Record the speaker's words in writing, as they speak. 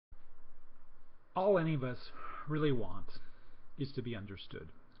All any of us really want is to be understood.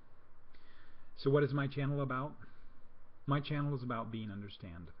 So what is my channel about? My channel is about being understood.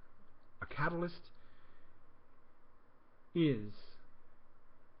 A catalyst is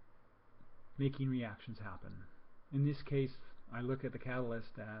making reactions happen. In this case, I look at the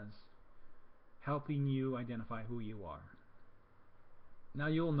catalyst as helping you identify who you are. Now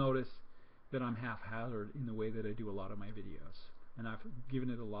you'll notice that I'm haphazard in the way that I do a lot of my videos, and I've given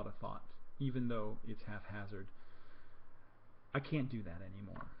it a lot of thought, even though it's haphazard. I can't do that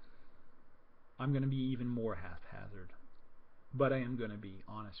anymore. I'm going to be even more haphazard, but I am going to be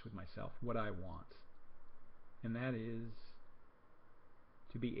honest with myself what I want, and that is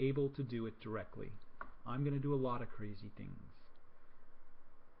to be able to do it directly. I'm going to do a lot of crazy things,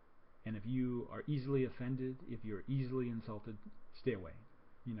 and if you are easily offended, if you're easily insulted, stay away.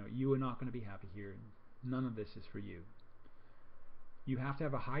 You are not going to be happy here. None of this is for you. You have to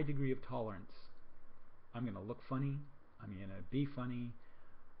have a high degree of tolerance. I'm going to look funny. I'm going to be funny.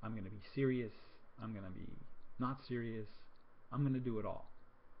 I'm going to be serious. I'm going to be not serious. I'm going to do it all.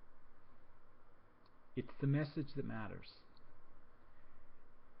 It's the message that matters.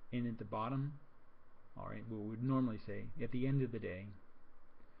 And at the bottom, alright, we would normally say, at the end of the day,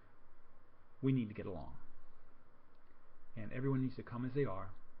 we need to get along. And everyone needs to come as they are.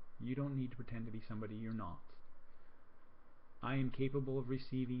 You don't need to pretend to be somebody you're not. I am capable of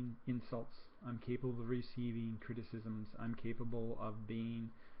receiving insults. I'm capable of receiving criticisms. I'm capable of being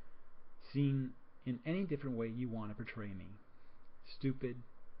seen in any different way you want to portray me. Stupid,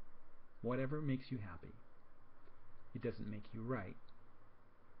 whatever makes you happy. It doesn't make you right,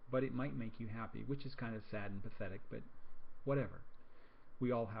 but it might make you happy, which is kind of sad and pathetic, but whatever.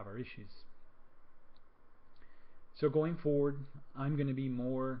 We all have our issues. So going forward, I'm going to be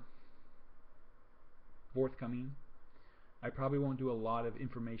more forthcoming. I probably won't do a lot of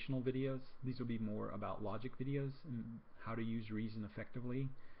informational videos. These will be more about logic videos and how to use reason effectively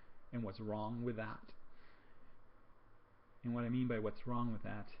and what's wrong with that. And what I mean by what's wrong with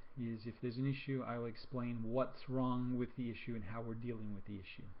that is if there's an issue, I will explain what's wrong with the issue and how we're dealing with the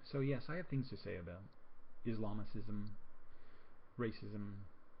issue. So yes, I have things to say about Islamicism, racism.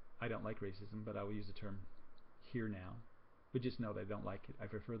 I don't like racism, but I will use the term here now. But just know that I don't like it. I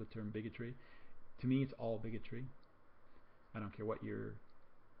prefer the term bigotry. To me, it's all bigotry. I don't care what your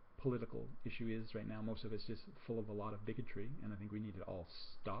political issue is right now. Most of it's just full of a lot of bigotry, and I think we need to all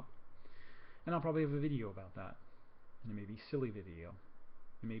stop. And I'll probably have a video about that. And it may be a silly video.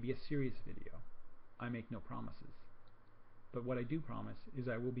 It may be a serious video. I make no promises. But what I do promise is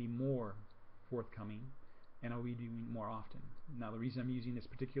I will be more forthcoming, and I will be doing more often. Now the reason I'm using this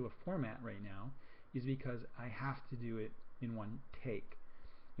particular format right now is because I have to do it in one take.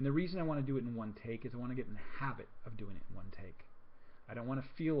 And the reason I want to do it in one take is I want to get in the habit of doing it in one take. I don't want to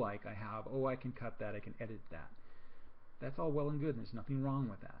feel like I have, oh, I can cut that, I can edit that. That's all well and good, and there's nothing wrong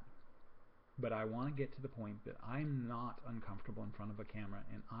with that. But I want to get to the point that I'm not uncomfortable in front of a camera,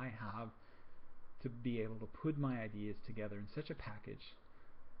 and I have to be able to put my ideas together in such a package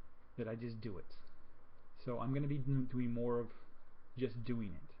that I just do it. So I'm going to be doing more of just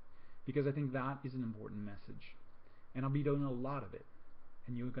doing it, because I think that is an important message. And I'll be doing a lot of it,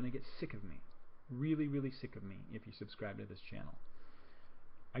 and you're going to get sick of me, really, really sick of me if you subscribe to this channel.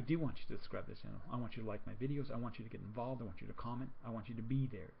 I do want you to subscribe to this channel. I want you to like my videos. I want you to get involved. I want you to comment. I want you to be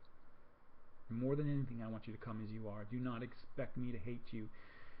there. And more than anything, I want you to come as you are. Do not expect me to hate you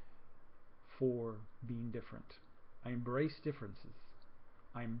for being different. I embrace differences.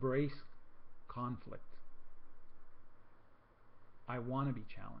 I embrace conflict. I want to be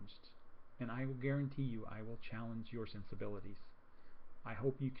challenged. And I will guarantee you I will challenge your sensibilities. I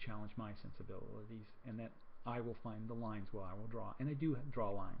hope you challenge my sensibilities, and that I will find the lines where I will draw. And I do draw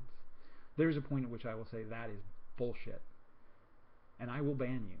lines. There's a point at which I will say that is bullshit, and I will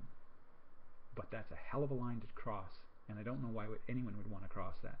ban you. But that's a hell of a line to cross, and I don't know why anyone would want to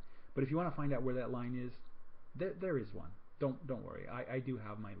cross that. But if you want to find out where that line is, there is one. Don't worry. I do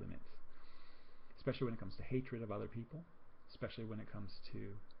have my limits, especially when it comes to hatred of other people, especially when it comes to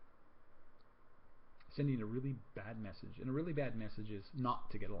sending a really bad message. And a really bad message is not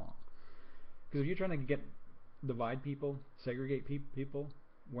to get along. Because if you're trying to divide people, segregate people,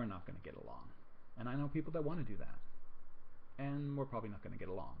 we're not going to get along. And I know people that want to do that, and we're probably not going to get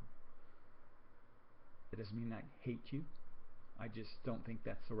along. It doesn't mean I hate you. I just don't think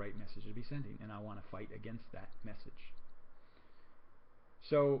that's the right message to be sending, and I want to fight against that message.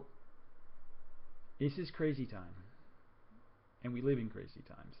 So this is crazy time, and we live in crazy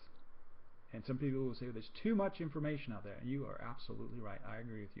times. And some people will say, well, there's too much information out there. And you are absolutely right. I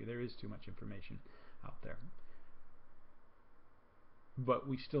agree with you. There is too much information out there. But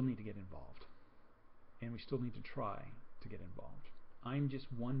we still need to get involved. and we still need to try to get involved. I'm just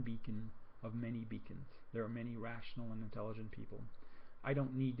one beacon of many beacons. There are many rational and intelligent people. I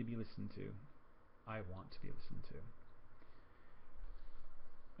don't need to be listened to. I want to be listened to.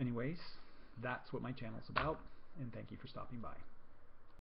 Anyways, that's what my channel's about, and thank you for stopping by.